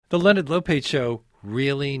The Leonard Lopate Show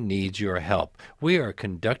really needs your help. We are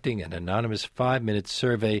conducting an anonymous 5-minute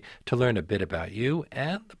survey to learn a bit about you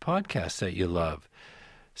and the podcast that you love.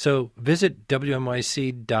 So visit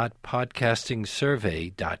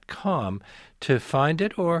wnyc.podcastingsurvey.com to find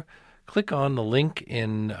it, or click on the link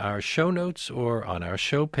in our show notes or on our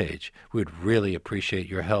show page. We'd really appreciate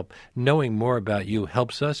your help. Knowing more about you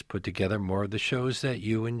helps us put together more of the shows that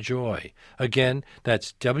you enjoy. Again,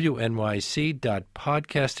 that's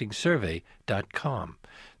wnyc.podcastingsurvey.com.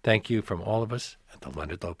 Thank you from all of us at the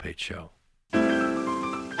Leonard Lopate Show.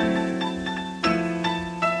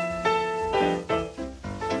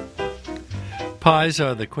 Pies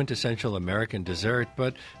are the quintessential American dessert,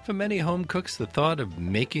 but for many home cooks, the thought of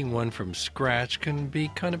making one from scratch can be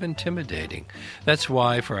kind of intimidating. That's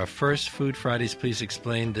why for our first Food Fridays Please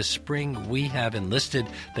Explain this spring, we have enlisted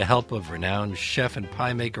the help of renowned chef and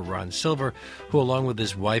pie maker Ron Silver, who along with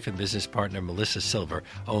his wife and business partner Melissa Silver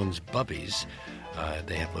owns Bubby's.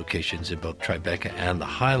 They have locations in both Tribeca and the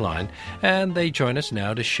High Line, and they join us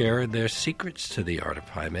now to share their secrets to the art of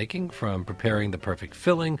pie making, from preparing the perfect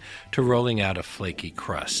filling to rolling out a flaky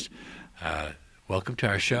crust. Welcome to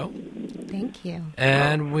our show. Thank you.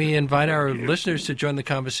 And we invite our listeners to join the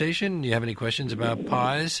conversation. You have any questions about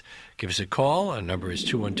pies, give us a call. Our number is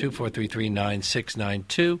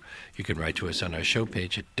 212-433-9692. You can write to us on our show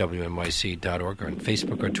page at wnyc.org or on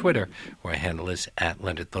Facebook or Twitter, where our handle is at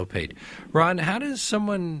Leonard Lopate. Ron, how does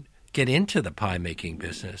someone get into the pie-making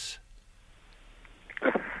business?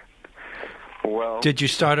 Well, did you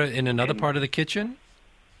start in another part of the kitchen?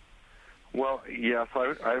 Well, yes,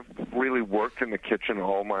 I've really worked in the kitchen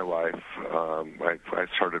all my life. I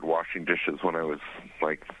started washing dishes when I was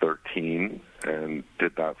like 13 and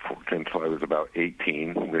did that until I was about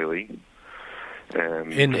 18, really.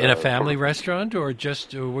 And in a family restaurant, or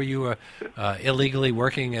just were you illegally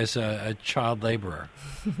working as a child laborer?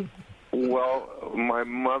 Well, my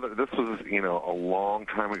mother, this was, a long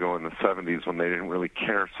time ago in the 70s when they didn't really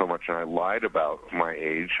care so much, and I lied about my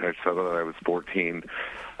age. I said that I was 14,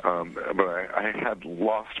 but I had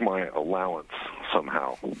lost my allowance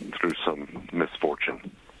somehow through some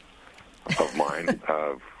misfortune of mine,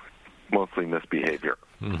 mostly misbehavior.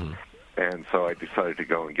 Mm-hmm. And so I decided to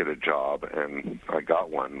go and get a job, and I got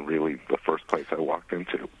one, really the first place I walked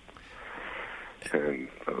into. And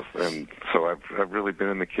so I've really been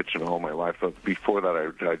in the kitchen all my life. But before that,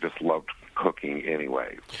 I just loved cooking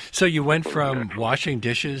anyway. So you went from washing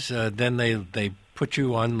dishes, then they put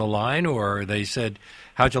you on the line, or they said,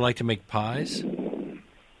 how'd you like to make pies?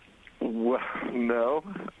 Well, no,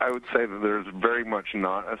 I would say that there's very much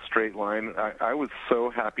not a straight line. I was so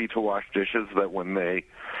happy to wash dishes that when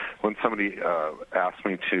somebody asked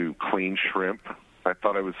me to clean shrimp, I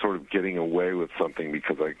thought I was sort of getting away with something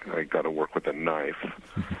because I got to work with a knife.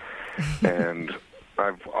 And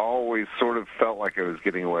I've always sort of felt like I was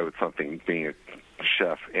getting away with something being a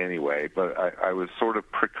chef anyway, but I was sort of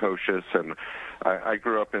precocious, and I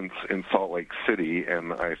grew up in Salt Lake City,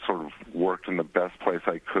 and I sort of worked in the best place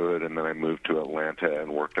I could, and then I moved to Atlanta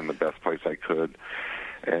and worked in the best place I could,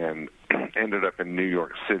 and ended up in New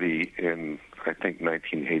York City in, I think,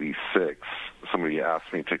 1986. Somebody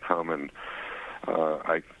asked me to come, and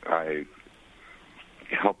I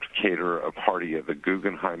helped cater a party at the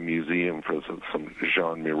Guggenheim Museum for some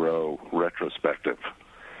Jean Miro retrospective,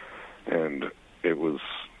 and it was,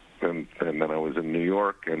 and then I was in New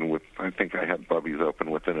York, and I think I had Bubby's open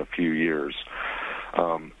within a few years,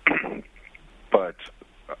 but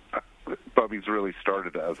Bubby's really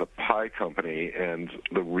started as a pie company, and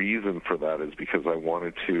the reason for that is because I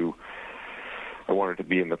wanted to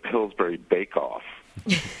be in the Pillsbury Bake Off.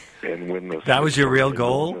 And win this. That was your real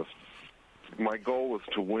goal? My goal was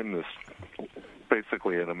to win this,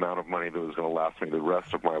 basically an amount of money that was going to last me the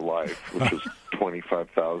rest of my life, which was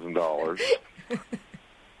 $25,000.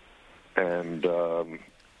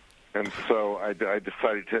 And so I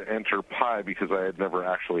decided to enter pie because I had never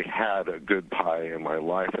actually had a good pie in my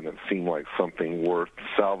life, and it seemed like something worth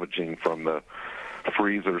salvaging from the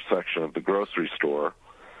freezer section of the grocery store.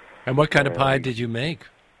 And what kind of pie did you make?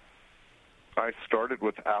 I started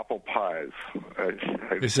with apple pies.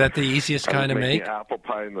 Is that the easiest kind to make? Apple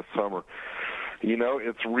pie in the summer.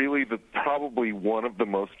 It's really probably one of the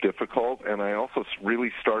most difficult, and I also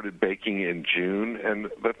really started baking in June.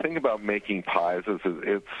 And the thing about making pies is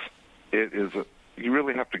you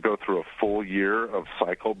really have to go through a full year of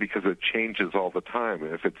cycle because it changes all the time.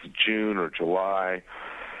 If it's June or July,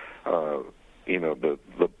 the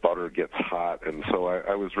butter gets hot, and so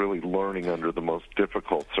I was really learning under the most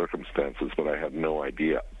difficult circumstances, but I had no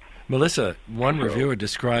idea. Melissa, one reviewer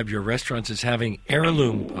described your restaurants as having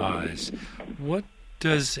heirloom pies. What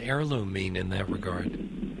does heirloom mean in that regard?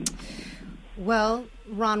 Well,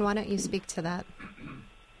 Ron, why don't you speak to that?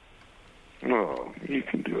 No, you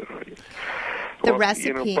can do it. Right? The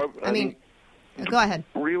recipe. I mean, go ahead.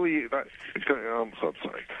 Really, I'm so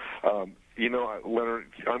sorry. Leonard,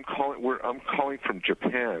 I'm calling from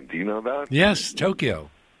Japan. Do you know that? Yes, Tokyo.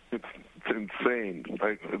 It's insane.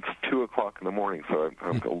 It's 2:00 in the morning, so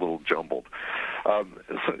I'm a little jumbled.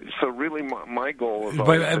 So really, my goal is.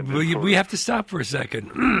 But we have to stop for a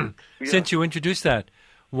second. Since you introduced that,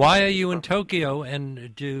 why are you in Tokyo, and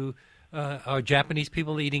are Japanese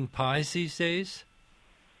people eating pies these days?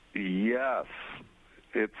 Yes.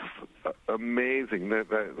 It's amazing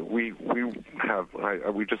that we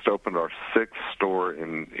just opened our 6th store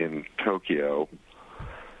in Tokyo,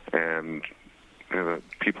 and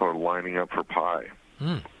people are lining up for pie.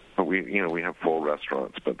 But we have full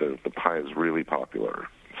restaurants, but the pie is really popular.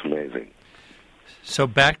 It's amazing. So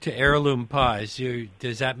back to heirloom pies.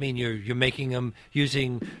 Does that mean you're making them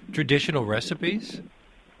using traditional recipes?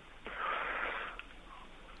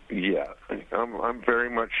 Yeah, I'm very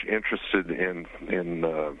much interested in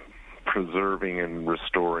preserving and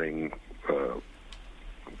restoring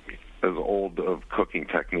as old of cooking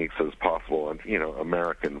techniques as possible. And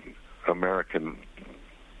American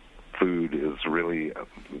food is really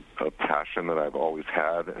a passion that I've always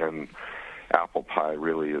had, and apple pie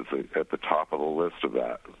really is at the top of the list of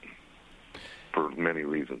that for many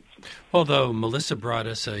reasons. Although Melissa brought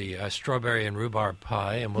us a strawberry and rhubarb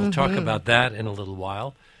pie, and we'll talk about that in a little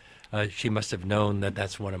while. She must have known that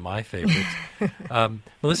that's one of my favorites.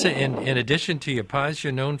 Melissa, in addition to your pies,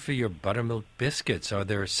 you're known for your buttermilk biscuits. Are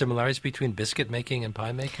there similarities between biscuit making and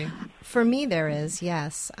pie making? For me, there is,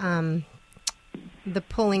 yes. The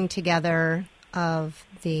pulling together of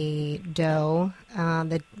the dough,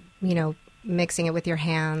 mixing it with your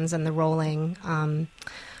hands and the rolling.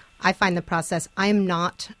 I find the process. I'm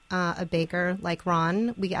not a baker like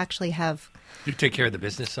Ron. We actually have. You take care of the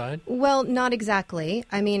business side? Well, not exactly.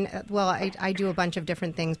 I mean, I do a bunch of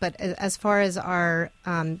different things, but as far as our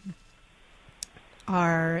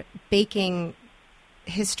baking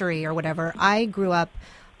history or whatever, I grew up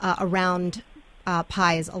around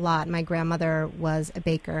pies a lot. My grandmother was a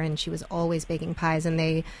baker, and she was always baking pies, and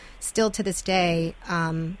they still to this day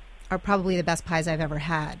are probably the best pies I've ever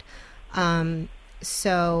had.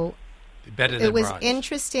 So better than it was Ron's.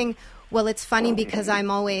 Interesting. Well, it's funny because I'm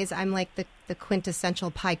like the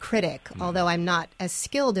quintessential pie critic, although I'm not as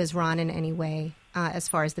skilled as Ron in any way as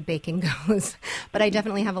far as the baking goes. But I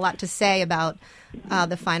definitely have a lot to say about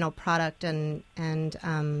the final product and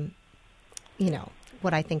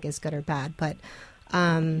what I think is good or bad. But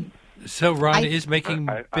so Ron is making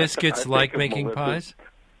biscuits like making pies?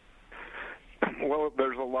 Well,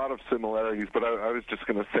 there's a lot of similarities, but I was just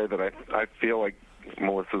going to say that I feel like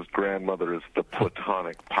Melissa's grandmother is the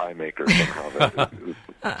platonic pie maker somehow.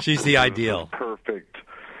 She's the ideal.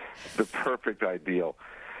 The perfect ideal.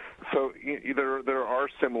 So there are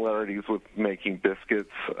similarities with making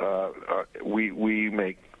biscuits. We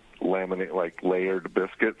make laminate, like layered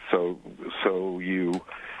biscuits. So you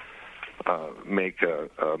make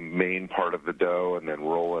a main part of the dough and then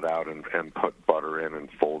roll it out and put butter in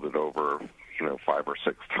and fold it over 5 or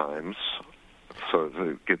 6 times. So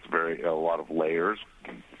it gets a lot of layers,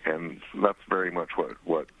 and that's very much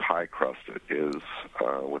what pie crust is,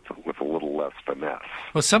 with a little less finesse.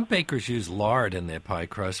 Well, some bakers use lard in their pie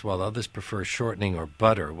crust, while others prefer shortening or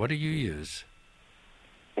butter. What do you use?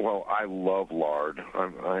 Well, I love lard.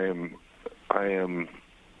 I am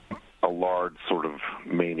a lard sort of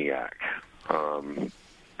maniac.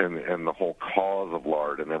 And the whole cause of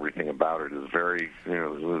lard and everything about it is very,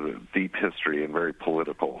 there's a deep history and very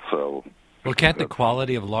political. So, well, can't the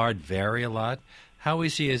quality of lard vary a lot? How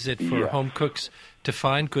easy is it for home cooks to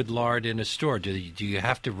find good lard in a store? Do you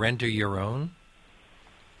have to render your own?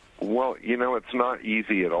 Well, it's not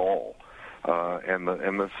easy at all. And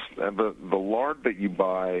the lard that you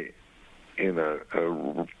buy in a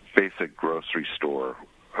basic grocery store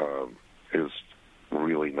is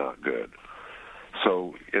really not good.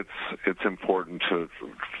 So it's important to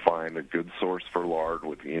find a good source for lard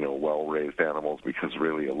with well-raised animals, because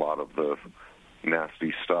really a lot of the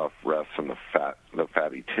nasty stuff rests in the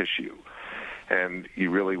fatty tissue, and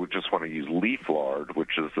you really would just want to use leaf lard,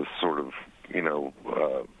 which is this sort of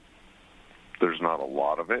there's not a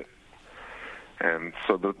lot of it, and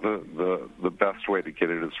so the best way to get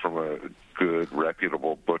it is from a good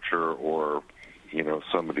reputable butcher or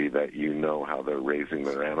somebody that how they're raising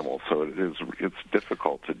their animals. So it's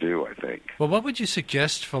difficult to do, I think. Well, what would you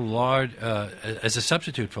suggest for lard as a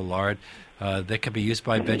substitute for lard that can be used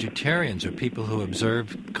by vegetarians or people who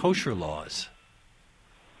observe kosher laws?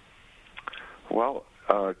 Well,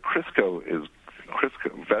 Crisco is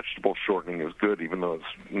Crisco, vegetable shortening is good, even though it's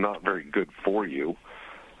not very good for you.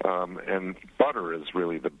 And butter is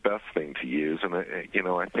really the best thing to use. And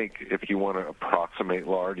I think if you want to approximate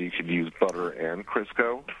lard, you could use butter and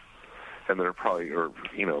Crisco. And there are probably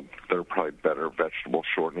better vegetable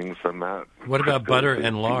shortenings than that. What about butter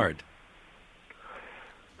and lard?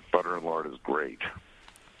 Butter and lard is great.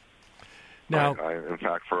 Now, in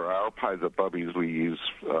fact, for our pies at Bubby's, we use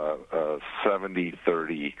 70%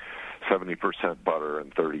 butter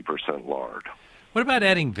and 30% lard. What about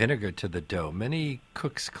adding vinegar to the dough? Many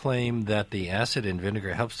cooks claim that the acid in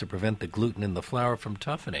vinegar helps to prevent the gluten in the flour from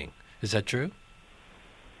toughening. Is that true?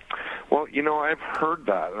 Well, I've heard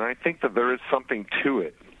that, and I think that there is something to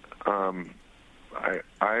it. I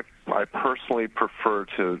personally prefer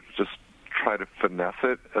to just try to finesse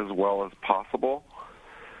it as well as possible.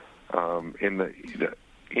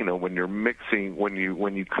 When you're mixing, when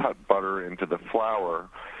you cut butter into the flour,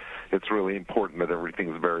 it's really important that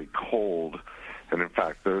everything's very cold. And in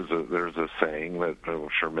fact, there's a saying that I'm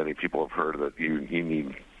sure many people have heard, that you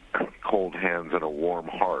need cold hands and a warm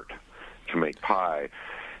heart to make pie.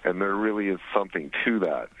 And there really is something to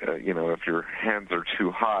that. If your hands are too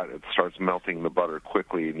hot, it starts melting the butter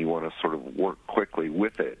quickly, and you want to sort of work quickly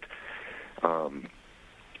with it.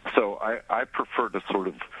 So I prefer to sort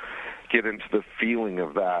of get into the feeling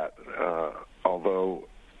of that. Although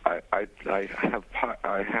I have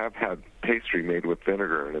had pastry made with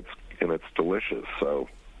vinegar, and it's delicious. So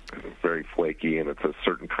it's very flaky, and it's a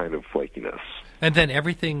certain kind of flakiness. And then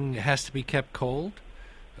everything has to be kept cold?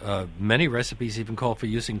 Many recipes even call for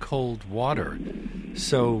using cold water.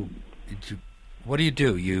 So what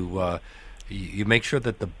do? You make sure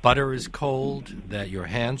that the butter is cold, that your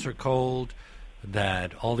hands are cold,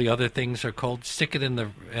 that all the other things are cold. Stick it in the.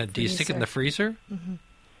 Do you stick it in the freezer? Mm-hmm.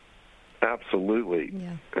 Absolutely.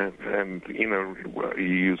 Yeah. And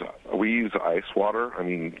we use ice water. I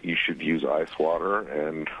mean, you should use ice water,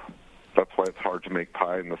 and that's why it's hard to make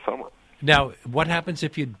pie in the summer. Now, what happens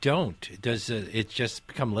if you don't? Does it just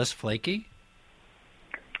become less flaky?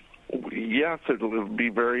 Yes, it'll be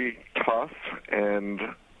very tough and,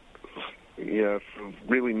 yes,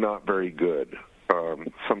 really not very good.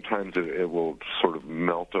 Sometimes it will sort of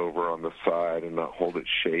melt over on the side and not hold its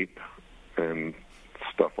shape and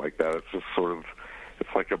stuff like that. It's just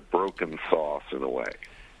it's like a broken sauce in a way.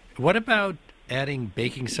 What about adding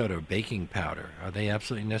baking soda or baking powder? Are they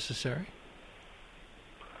absolutely necessary?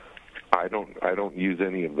 I don't use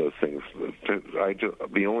any of those things.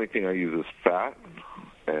 The only thing I use is fat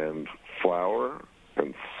and flour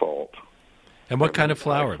and salt. And what kind of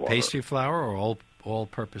flour? Pastry flour or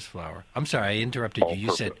all-purpose flour? I'm sorry, I interrupted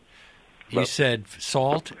you. You said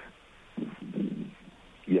salt?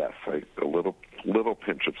 Yes, a little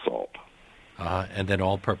pinch of salt. And then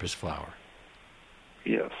all-purpose flour.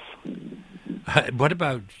 Yes. What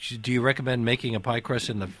about? Do you recommend making a pie crust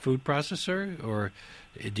in the food processor, or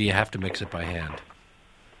do you have to mix it by hand?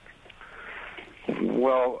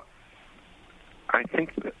 Well, I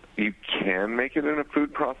think that you can make it in a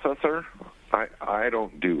food processor. I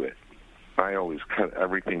don't do it. I always cut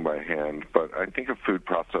everything by hand, but I think a food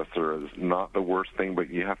processor is not the worst thing, but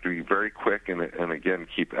you have to be very quick and again,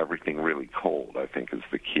 keep everything really cold, I think, is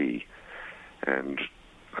the key. And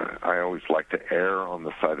I always like to err on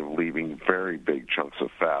the side of leaving very big chunks of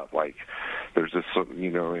fat. Like there's this,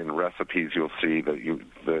 in recipes you'll see that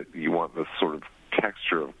you want this sort of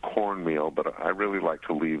texture of cornmeal, but I really like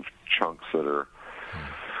to leave chunks that are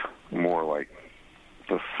more like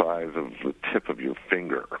the size of the tip of your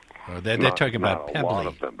finger. Oh, they're talking about pebbly. Not a lot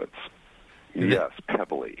of them, but yes,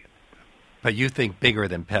 pebbly. But you think bigger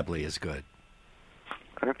than pebbly is good?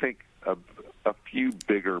 I think a few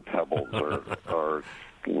bigger pebbles are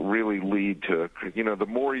really lead to, the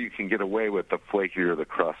more you can get away with, the flakier the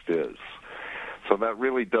crust is. So that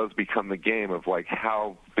really does become the game of like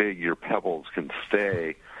how big your pebbles can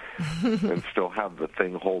stay and still have the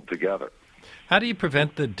thing hold together. How do you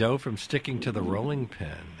prevent the dough from sticking to the rolling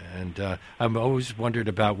pin? And I've always wondered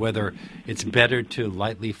about whether it's better to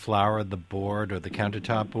lightly flour the board or the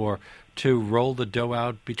countertop or to roll the dough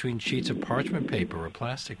out between sheets of parchment paper or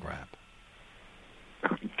plastic wrap.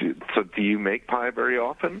 So do you make pie very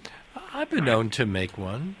often? I've been known to make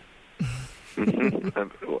one.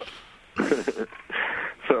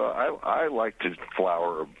 So I like to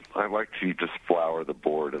flour. I like to just flour the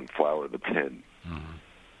board and flour the pin. Mm-hmm.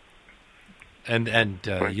 And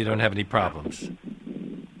you don't have any problems.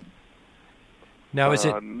 Now, is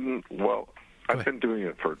it? Well, I've been doing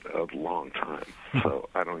it for a long time, so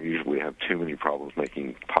I don't usually have too many problems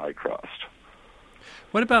making pie crust.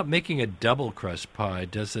 What about making a double crust pie?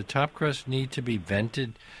 Does the top crust need to be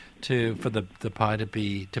vented for the pie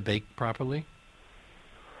to bake properly?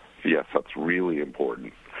 Yes, that's really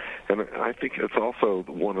important. And I think it's also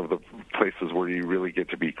one of the places where you really get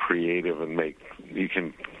to be creative and you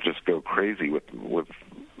can just go crazy with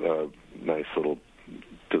nice little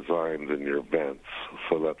designs in your vents.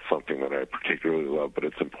 So that's something that I particularly love, but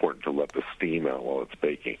it's important to let the steam out while it's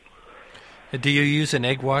baking. Do you use an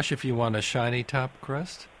egg wash if you want a shiny top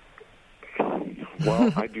crust?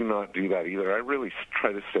 Well, I do not do that either. I really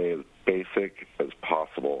try to stay as basic as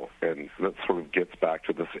possible, and that sort of gets back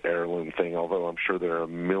to this heirloom thing, although I'm sure there are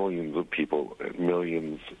millions of people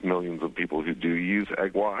of people who do use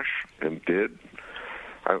egg wash and did.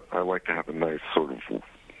 I like to have a nice sort of,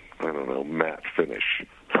 matte finish.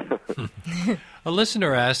 A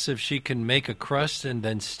listener asks if she can make a crust and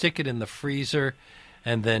then stick it in the freezer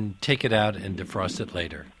and then take it out and defrost it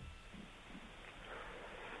later.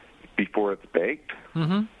 Before it's baked?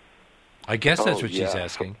 Mm-hmm. I guess that's what she's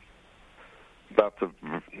asking. That's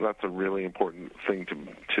a really important thing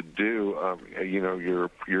to do. You're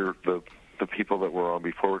the people that were on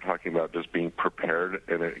before were talking about just being prepared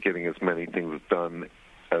and getting as many things done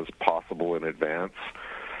as possible in advance,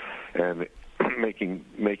 and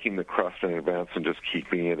making the crust in advance and just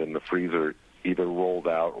keeping it in the freezer, either rolled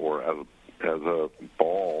out or as a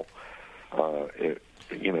ball. It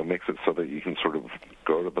makes it so that you can sort of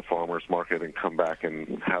go to the farmer's market and come back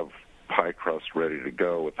and have pie crust ready to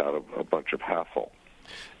go without a bunch of hassle.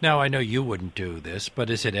 Now, I know you wouldn't do this, but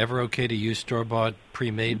is it ever okay to use store-bought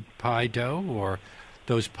pre-made pie dough or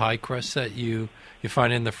those pie crusts that you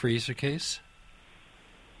find in the freezer case?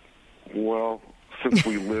 Well, since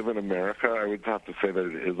we live in America, I would have to say that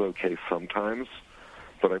it is okay sometimes,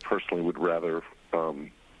 but I personally would rather,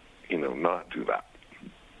 not do that.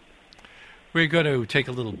 We're going to take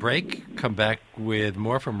a little break, come back with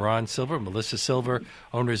more from Ron Silver, Melissa Silver,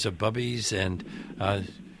 owners of Bubby's, and a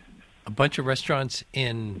bunch of restaurants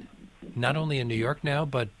in not only in New York now,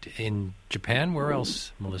 but in Japan. Where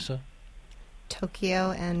else, Melissa?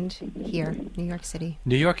 Tokyo and here, New York City.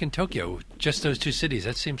 New York and Tokyo, just those two cities.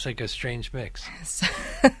 That seems like a strange mix.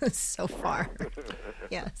 So far,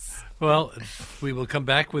 yes. Well, we will come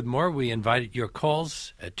back with more. We invite your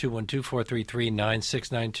calls at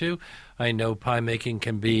 212-433-9692. I know pie making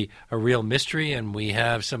can be a real mystery, and we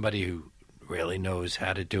have somebody who really knows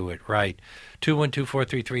how to do it right.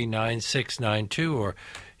 212-433-9692, or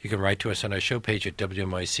you can write to us on our show page at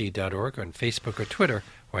WNYC.org, or on Facebook or Twitter,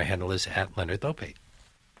 where our handle is @LeonardLopate.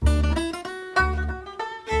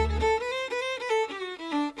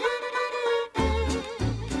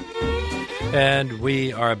 And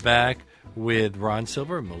we are back with Ron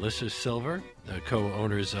Silver and Melissa Silver, the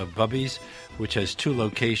co-owners of Bubby's, which has two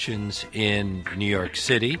locations in New York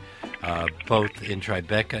City, both in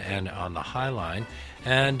Tribeca and on the High Line,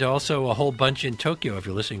 and also a whole bunch in Tokyo. If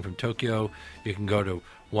you're listening from Tokyo, you can go to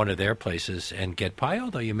one of their places and get pie,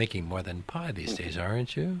 although you're making more than pie these days,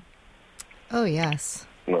 aren't you? Oh, yes.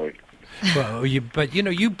 Right. Well,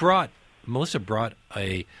 Melissa brought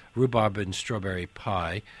a rhubarb and strawberry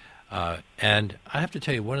pie, and I have to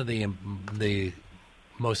tell you, one of the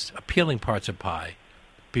most appealing parts of pie,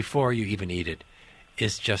 before you even eat it,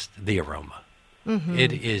 is just the aroma. Mm-hmm.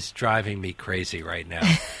 It is driving me crazy right now.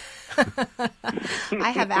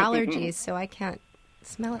 I have allergies, so I can't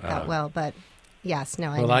smell it that well, but yes,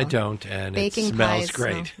 no, I know. Well, I don't, and baking it smells pies,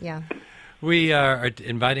 great. Yeah. We are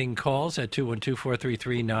inviting calls at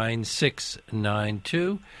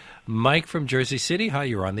 212-433-9692. Mike from Jersey City, hi,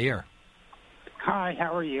 you're on the air. Hi,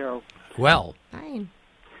 how are you? Well. Fine.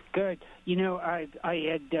 Good. I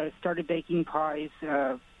had started baking pies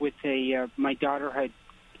with my daughter had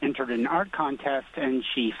entered an art contest, and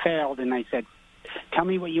she failed, and I said, tell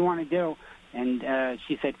me what you want to do. And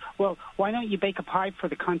she said, well, why don't you bake a pie for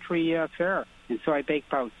the country fair? And so I baked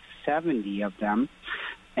about 70 of them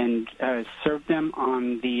and served them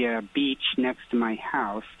on the beach next to my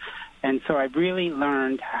house. And so I really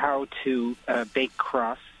learned how to bake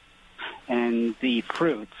crusts and the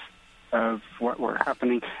fruits of what were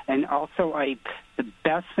happening. And also the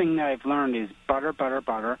best thing that I've learned is butter,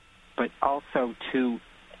 but also to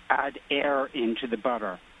add air into the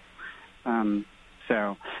butter.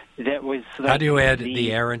 So that was... How do you add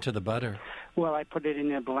the air into the butter? Well, I put it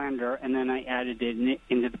in a blender, and then I added it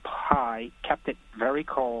into the pie, kept it very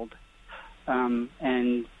cold, and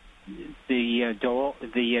the dough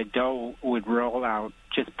would roll out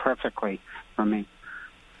just perfectly for me.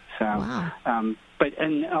 So, wow.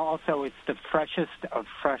 And also it's the freshest of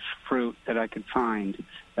fresh fruit that I could find,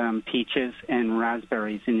 peaches and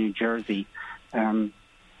raspberries in New Jersey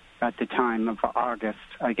at the time of August,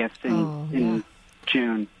 I guess, in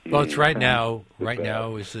June. Well, it's right now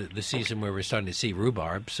is the season where we're starting to see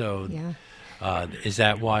rhubarb. So, yeah. Is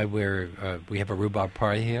that why we have a rhubarb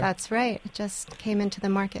pie here? That's right. It just came into the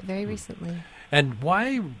market very recently. And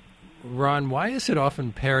why, Ron, why is it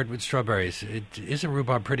often paired with strawberries? Isn't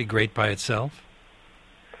rhubarb pretty great by itself?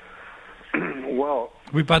 Well,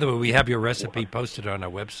 By the way, we have your recipe posted on our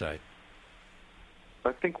website.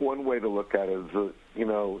 I think one way to look at it is that,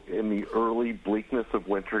 in the early bleakness of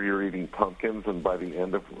winter, you're eating pumpkins, and by the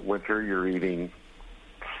end of winter, you're eating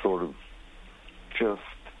sort of just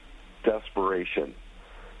desperation.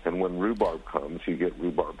 And when rhubarb comes, you get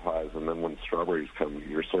rhubarb pies, and then when strawberries come,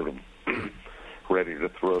 you're sort of ready to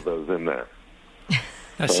throw those in there.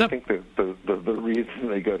 So I think that the reason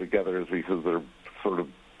they go together is because they're sort of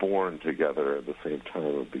born together at the same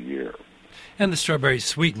time of the year. And the strawberries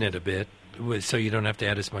sweeten it a bit, so you don't have to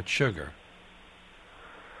add as much sugar.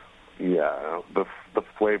 Yeah, the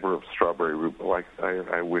flavor of strawberry rhubarb,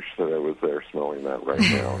 I wish that I was there smelling that right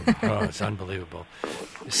now. Oh, it's unbelievable.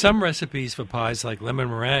 Some recipes for pies like lemon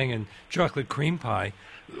meringue and chocolate cream pie,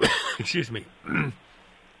 excuse me,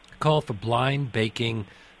 call for blind baking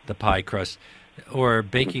the pie crust or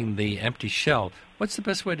baking the empty shell. What's the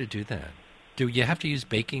best way to do that? Do you have to use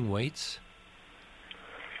baking weights?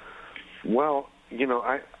 Well,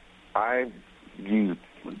 I use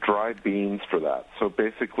dried beans for that. So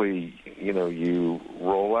basically, you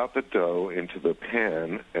roll out the dough into the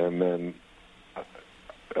pan, and then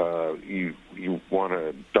you want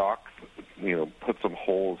to put some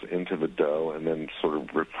holes into the dough, and then sort of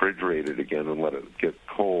refrigerate it again and let it get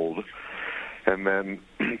cold, and then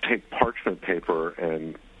take parchment paper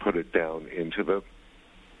and put it down into the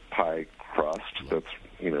pie crust that's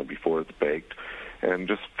before it's baked, and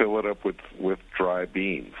just fill it up with dry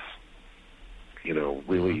beans.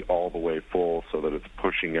 Really all the way full so that it's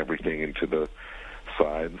pushing everything into the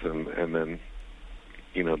sides, and then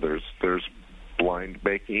there's blind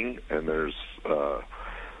baking, and then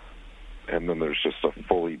there's just a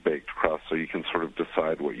fully baked crust, so you can sort of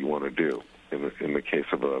decide what you want to do. In the case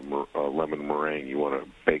of a lemon meringue, you want to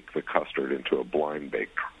bake the custard into a blind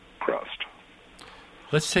baked crust.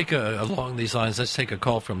 Let's take along these lines. Let's take a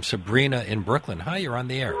call from Sabrina in Brooklyn. Hi, you're on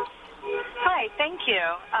the air. Hi, thank you.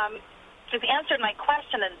 You've answered my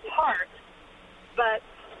question in part, but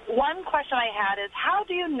one question I had is, how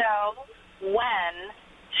do you know when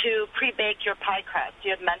to pre-bake your pie crust?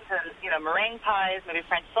 You had mentioned, meringue pies, maybe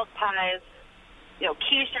French silk pies,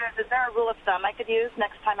 quiches. Is there a rule of thumb I could use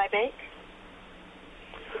next time I bake?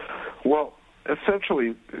 Well,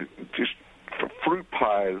 essentially, just for fruit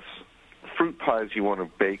pies, you want to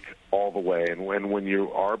bake all the way, and when you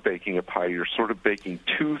are baking a pie, you're sort of baking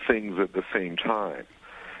two things at the same time.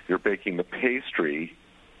 You're baking the pastry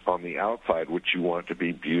on the outside, which you want to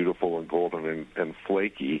be beautiful and golden and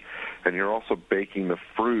flaky, and you're also baking the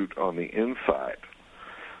fruit on the inside.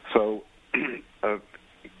 So, the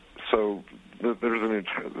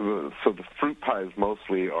fruit pies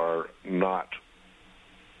mostly are not,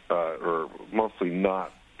 or mostly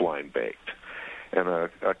not blind baked, and a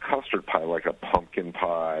custard pie like a pumpkin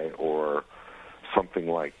pie or something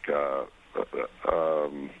like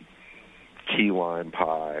key lime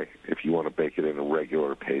pie, if you want to bake it in a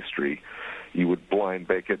regular pastry, you would blind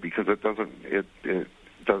bake it because it doesn't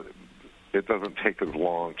take as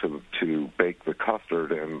long to bake the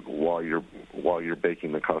custard, and while you're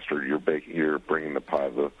baking the custard, you're bringing the pie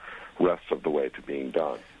the rest of the way to being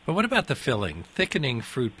done. But what about the filling? Thickening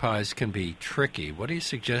fruit pies can be tricky. What do you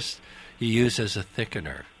suggest you use as a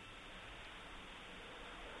thickener?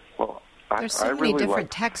 Well, there's so many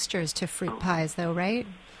different textures to fruit pies, though, right?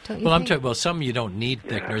 Well, some you don't need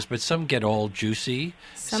thickeners, but some get all juicy.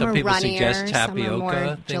 Some are people runnier, suggest tapioca some are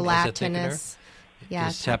more gelatinous. As a thickener. Yeah,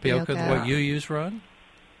 is tapioca what you use, Ron?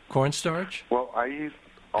 Cornstarch? Well, I use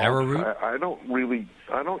arrowroot. I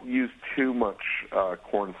don't use too much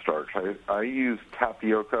cornstarch. I use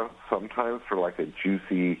tapioca sometimes for like a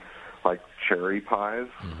juicy, like cherry pies,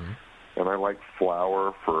 and I like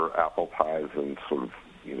flour for apple pies and sort of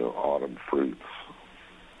autumn fruits.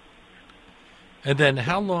 And then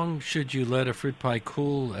how long should you let a fruit pie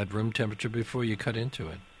cool at room temperature before you cut into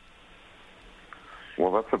it?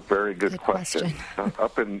 Well, that's a very good question.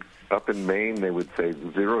 Up in Maine, they would say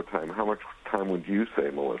 0 time. How much time would you say,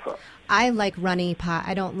 Melissa? I like runny pie.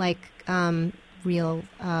 I don't like real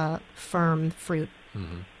firm fruit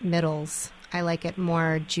middles. I like it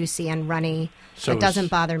more juicy and runny. So it doesn't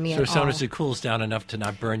bother me at all. So as soon as it cools down enough to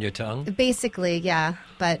not burn your tongue? Basically, yeah.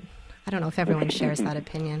 But I don't know if everyone shares that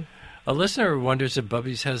opinion. A listener wonders if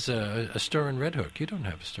Bubby's has a Stir-in Red Hook. You don't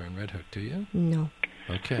have a Stir-in Red Hook, do you? No.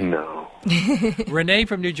 Okay. No. Renee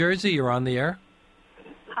from New Jersey, you're on the air.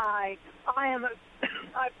 Hi. I am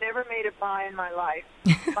I've never made a pie in my life.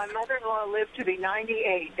 My mother-in-law lived to be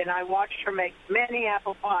 98, and I watched her make many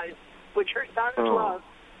apple pies, which her sons loved,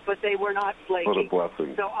 but they were not flaky. What a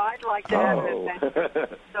blessing. So I'd like to have an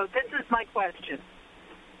adventure. So this is my question.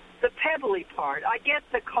 The pebbly part. I get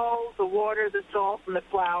the coal, the water, the salt, and the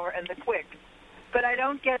flour, and the quick. But I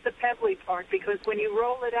don't get the pebbly part, because when you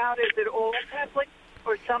roll it out, is it all pebbly,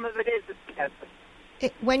 or some of it isn't pebbly?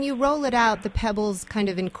 When you roll it out, the pebbles kind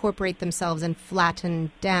of incorporate themselves and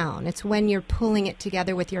flatten down. It's when you're pulling it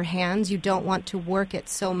together with your hands, you don't want to work it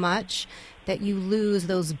so much that you lose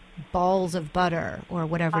those balls of butter or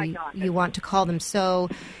whatever you want to call them. So,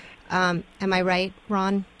 am I right,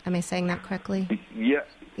 Ron? Am I saying that correctly? Yeah.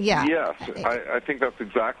 Yes, I think that's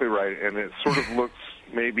exactly right. And it sort of looks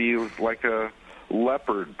maybe like a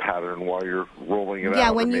leopard pattern while you're rolling it out. Yeah,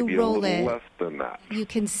 when or you maybe roll a little it, less than that. You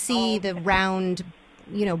can see the round,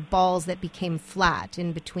 balls that became flat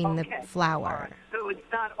in between the flour. Right. So it's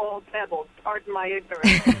not all pebbles. Pardon my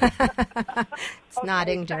ignorance. It's not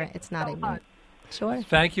ignorant. It's not ignorant. Sure.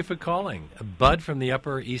 Thank you for calling. Bud from the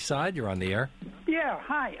Upper East Side, you're on the air. Yeah,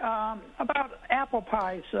 hi. About apple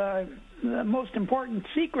pies, the most important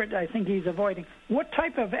secret I think he's avoiding. What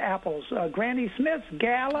type of apples? Granny Smith's,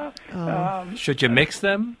 Gala? Should you mix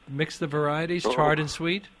them? Mix the varieties, tart and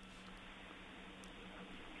sweet?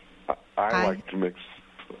 I like to mix.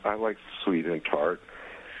 I like sweet and tart.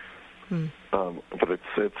 But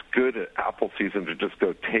it's good at apple season to just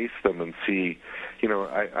go taste them and see.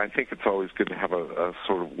 I think it's always good to have a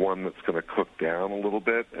sort of one that's going to cook down a little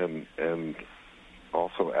bit and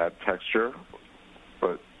also add texture.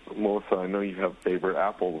 But Melissa, I know you have favorite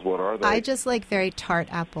apples. What are they? I just like very tart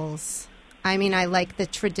apples. I mean, I like the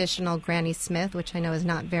traditional Granny Smith, which I know is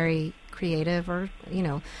not very creative or,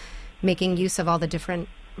 making use of all the different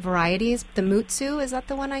varieties. The Mutsu, is that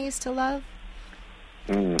the one I used to love?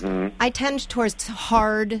 Mm-hmm. I tend towards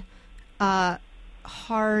hard tart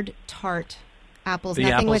apples. The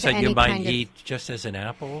Nothing apples with that any you might kind eat just as an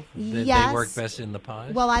apple? Yes. They work best in the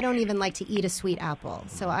pies? Well, I don't even like to eat a sweet apple,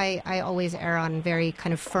 so I always err on very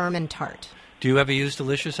kind of firm and tart. Do you ever use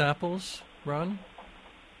delicious apples, Ron?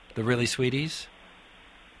 The really sweeties?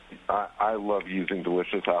 I love using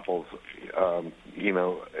delicious apples.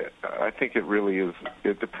 I think it really is.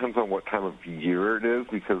 It depends on what time of year it is,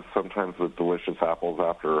 because sometimes the delicious apples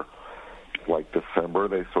after, like December,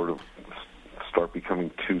 they sort of start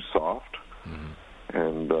becoming too soft. Mm-hmm.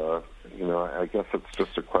 And I guess it's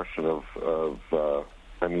just a question of.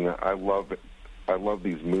 I love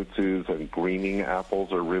these Mutsus, and greening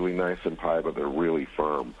apples are really nice in pie, but they're really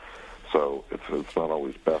firm. So it's not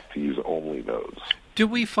always best to use only those. Do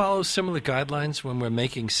we follow similar guidelines when we're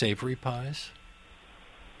making savory pies?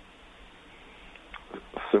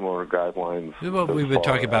 Similar guidelines. Well, we were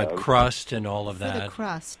talking about crust and all of For that. the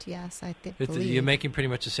crust, yes, I think. You're making pretty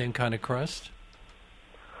much the same kind of crust?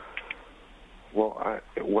 Well,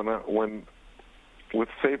 when with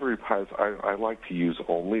savory pies, I like to use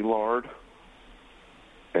only lard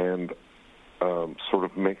and sort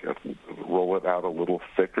of roll it out a little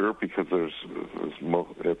thicker, because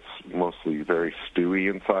it's mostly very stewy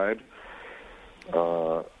inside.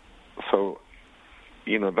 So,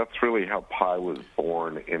 that's really how pie was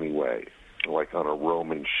born anyway, like on a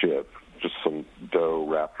Roman ship, just some dough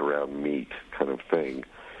wrapped around meat kind of thing.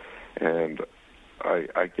 And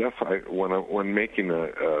I guess when making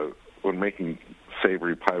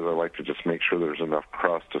savory pies, I like to just make sure there's enough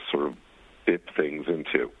crust to sort of dip things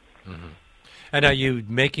into. Mm-hmm. And are you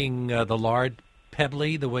making the lard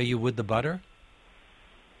pebbly the way you would the butter?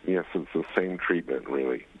 Yes, it's the same treatment,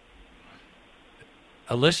 really.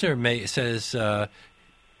 A listener says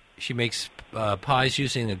she makes pies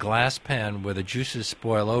using a glass pan where the juices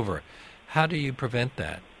spoil over. How do you prevent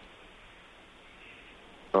that?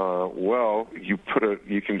 Well, you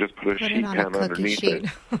can just put a sheet pan underneath it.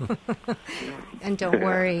 And don't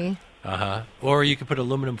worry. Or you could put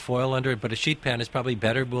aluminum foil under it, but a sheet pan is probably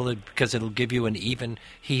better, because it'll give you an even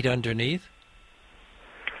heat underneath?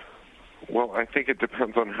 Well, I think it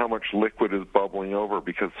depends on how much liquid is bubbling over,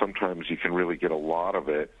 because sometimes you can really get a lot of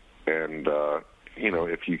it, and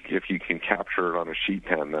if you can capture it on a sheet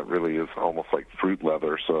pan, that really is almost like fruit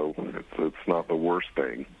leather, so it's not the worst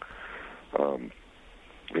thing.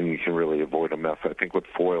 And you can really avoid a mess. I think with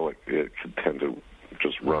foil, it could tend to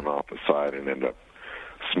just run off the side and end up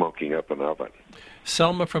smoking up an oven.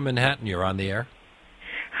 Selma from Manhattan, you're on the air.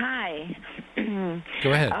 Hi.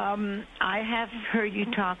 Go ahead. I have heard you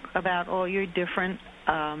talk about all your different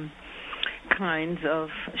kinds of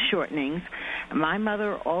shortenings. My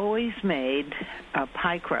mother always made a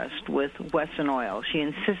pie crust with Wesson oil. She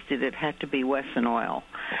insisted it had to be Wesson oil.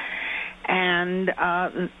 And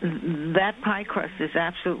that pie crust is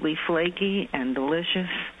absolutely flaky and delicious.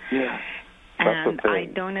 Yeah. And I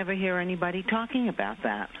don't ever hear anybody talking about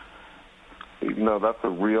that. No, that's a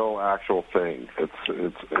real, actual thing.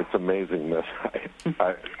 It's amazing that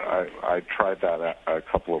I tried that a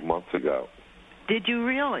couple of months ago. Did you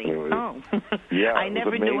really? Oh, yeah. I never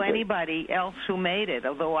amazing. knew anybody else who made it.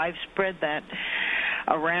 Although I've spread that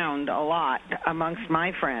around a lot amongst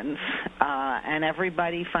my friends, and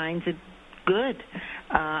everybody finds it good.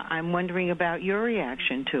 I'm wondering about your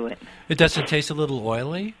reaction to it. It doesn't taste a little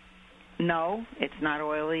oily? No, it's not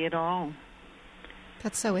oily at all.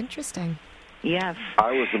 That's so interesting. Yes.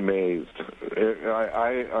 I was amazed.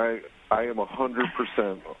 I am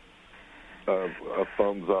 100% a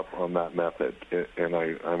thumbs up on that method. And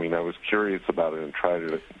I mean, I was curious about it and tried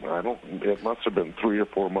it. It must have been 3 or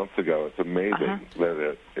 4 months ago. It's amazing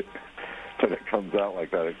that it comes out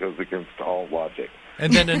like that. It goes against all logic.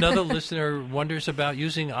 And then another listener wonders about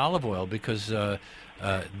using olive oil because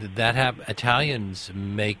Italians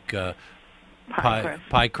make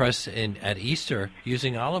pie crust at Easter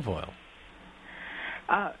using olive oil.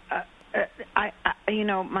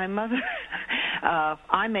 My mother,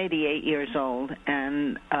 I'm 88 years old,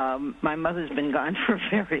 and my mother's been gone for a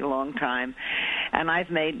very long time, and I've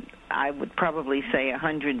made, I would probably say,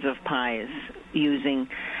 hundreds of pies using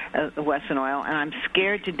Wesson oil, and I'm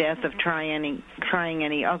scared to death of trying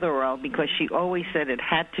any other oil because she always said it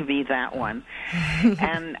had to be that one.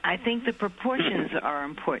 And I think the proportions are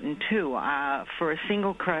important, too. For a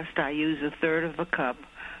single crust, I use 1/3 of a cup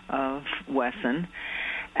of Wesson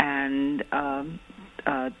and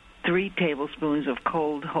 3 tablespoons of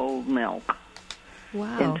cold whole milk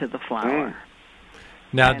into the flour.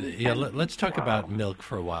 Now, let's talk about milk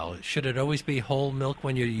for a while. Should it always be whole milk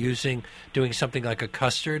when you're doing something like a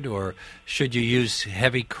custard, or should you use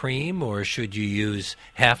heavy cream, or should you use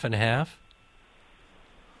half and half?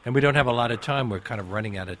 And we don't have a lot of time. We're kind of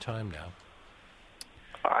running out of time now.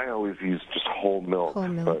 I always use just whole milk,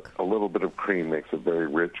 but a little bit of cream makes a very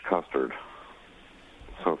rich custard.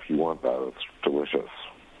 So if you want that, it's delicious.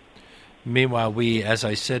 Meanwhile, as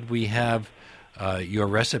I said, we have your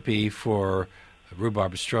recipe for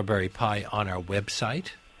rhubarb strawberry pie on our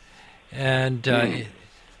website. And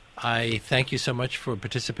I thank you so much for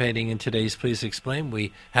participating in today's Please Explain.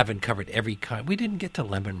 We haven't covered every kind. We didn't get to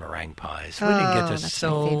lemon meringue pies. We didn't get to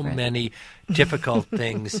so many difficult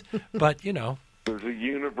things. But, there's a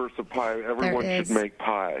universe of pie. Everyone should make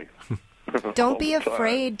pie. Don't be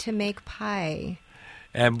afraid to make pie.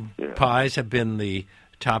 And pies have been the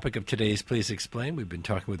topic of today's Please Explain. We've been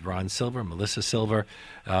talking with Ron Silver, Melissa Silver.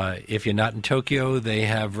 If you're not in Tokyo, they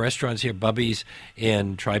have restaurants here, Bubby's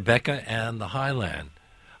in Tribeca and the High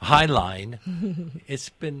Line. It's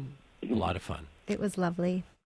been a lot of fun. It was lovely.